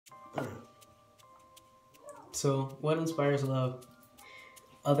So, what inspires love?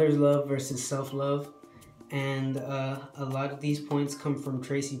 Others' love versus self-love. And a lot of these points come from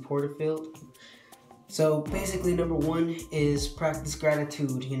Tracy Porterfield. So basically, number one is practice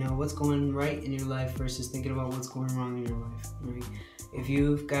gratitude. You know, what's going right in your life versus thinking about what's going wrong in your life, right? If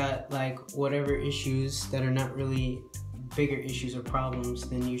you've got like whatever issues that are not really bigger issues or problems,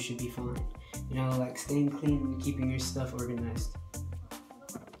 then you should be fine. You know, like staying clean and keeping your stuff organized.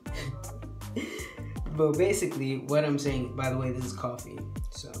 But basically, what I'm saying, by the way, this is coffee.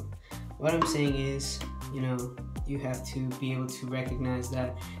 So what I'm saying is, you know, you have to be able to recognize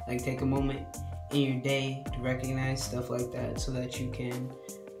that, like take a moment in your day to recognize stuff like that so that you can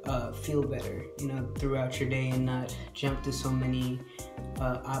feel better, you know, throughout your day and not jump to so many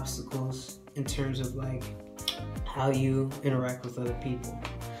obstacles in terms of like how you interact with other people.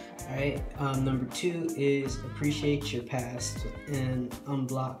 All right. Number two is appreciate your past and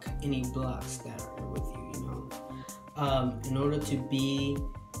unblock any blocks that are with you, you know. In order to be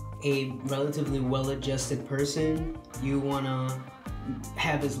a relatively well-adjusted person, you want to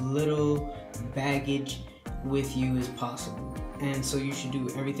have as little baggage with you as possible, and so you should do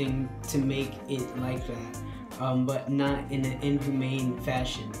everything to make it like that, but not in an inhumane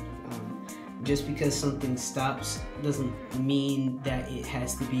fashion. Just because something stops doesn't mean that it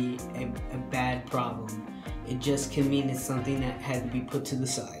has to be a bad problem. It just can mean it's something that had to be put to the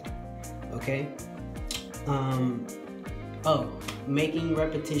side. Okay? Making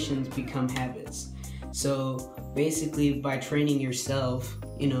repetitions become habits. So basically, by training yourself,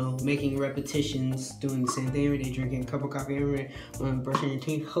 you know, making repetitions, doing the same thing every day, drinking a cup of coffee every day, brushing your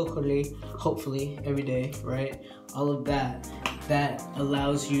teeth, hopefully every day, right? All of that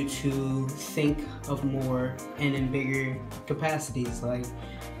allows you to think of more and in bigger capacities, like,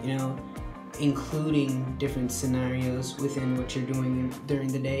 you know, including different scenarios within what you're doing during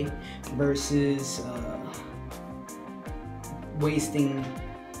the day versus wasting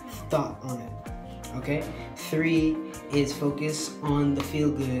thought on it. Okay? 3 is focus on the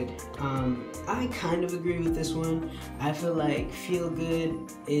feel good. I kind of agree with this one. I feel like feel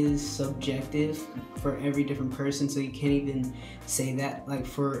good is subjective for every different person, so you can't even say that like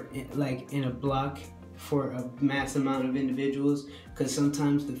for like in a block for a mass amount of individuals, because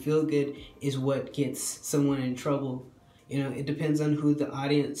sometimes the feel good is what gets someone in trouble. You know, it depends on who the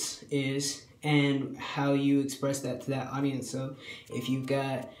audience is and how you express that to that audience. So if you've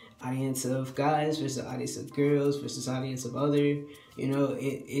got audience of guys versus audience of girls versus audience of other, you know,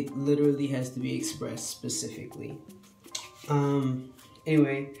 it literally has to be expressed specifically.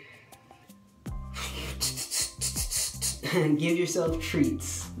 Anyway, give yourself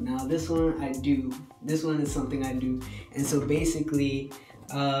treats. Now this one I do. This one is something I do. And so basically,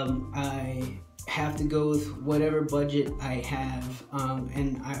 I have to go with whatever budget I have,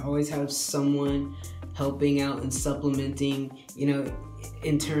 and I always have someone helping out and supplementing, you know,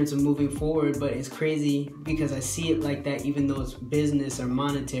 in terms of moving forward. But it's crazy because I see it like that, even though it's business or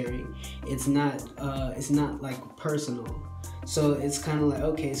monetary. It's not like personal. So it's kind of like,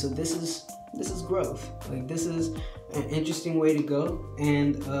 okay, so this is growth. Like, this is an interesting way to go,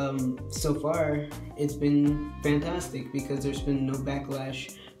 and so far it's been fantastic because there's been no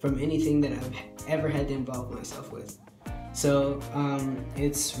backlash from anything that I've ever had to involve myself with. So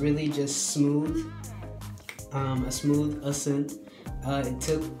it's really just smooth, a smooth ascent. It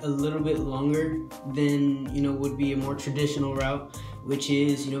took a little bit longer than, you know, would be a more traditional route, which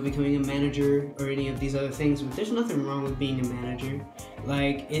is, you know, becoming a manager or any of these other things. But there's nothing wrong with being a manager.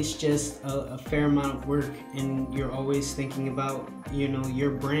 Like, it's just a fair amount of work, and you're always thinking about, you know,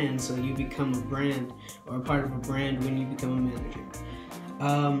 your brand. So you become a brand or a part of a brand when you become a manager.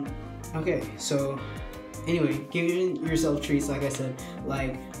 Okay, so anyway, giving yourself treats, like I said.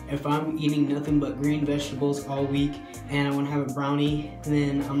 Like, if I'm eating nothing but green vegetables all week and I want to have a brownie,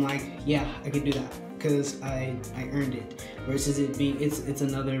 then I'm like, yeah, I can do that because I earned it. Versus it being, it's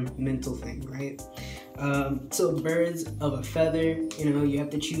another mental thing, right? So birds of a feather, you know, you have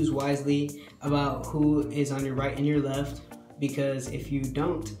to choose wisely about who is on your right and your left, because if you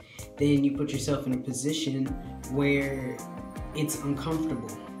don't, then you put yourself in a position where it's uncomfortable,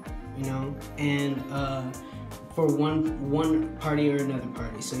 you know, and for one party or another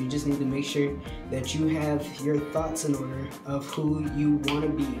party. So you just need to make sure that you have your thoughts in order of who you want to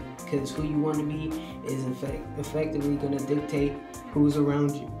be, because who you want to be is effectively going to dictate who's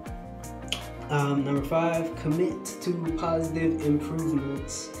around you. Number 5, commit to positive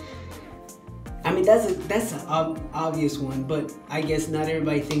improvements. I mean, that's an obvious one, but I guess not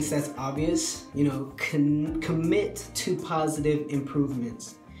everybody thinks that's obvious. You know, commit to positive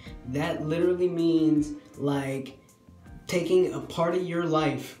improvements. That literally means, like, taking a part of your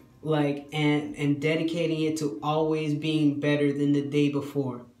life, like, and dedicating it to always being better than the day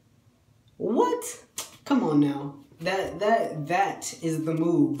before. What? Come on now. That is the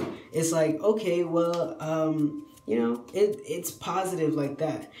move. It's like, okay, well, you know, it's positive like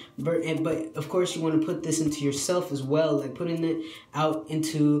that. But of course you want to put this into yourself as well. Like putting it out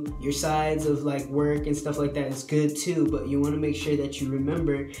into your sides of like work and stuff like that is good too. But you want to make sure that you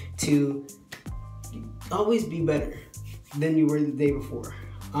remember to always be better than you were the day before.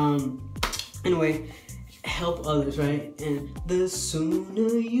 Anyway, help others, right? And the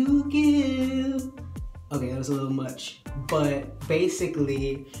sooner you give. Okay, that was a little much. But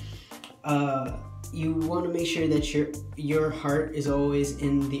basically, you want to make sure that your heart is always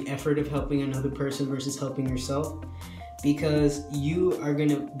in the effort of helping another person versus helping yourself, because you are going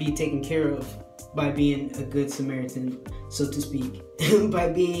to be taken care of by being a good Samaritan, so to speak. By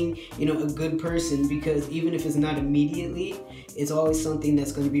being, you know, a good person, because even if it's not immediately, it's always something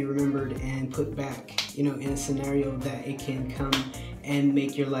that's going to be remembered and put back, you know, in a scenario that it can come and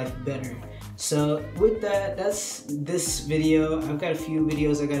make your life better. So with that, that's this video. I've got a few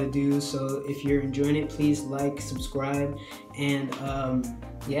videos I gotta do, so if you're enjoying it, please like, subscribe, and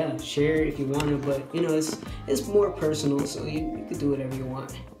yeah, share if you want to. But you know, it's more personal, so you can do whatever you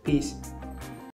want. Peace.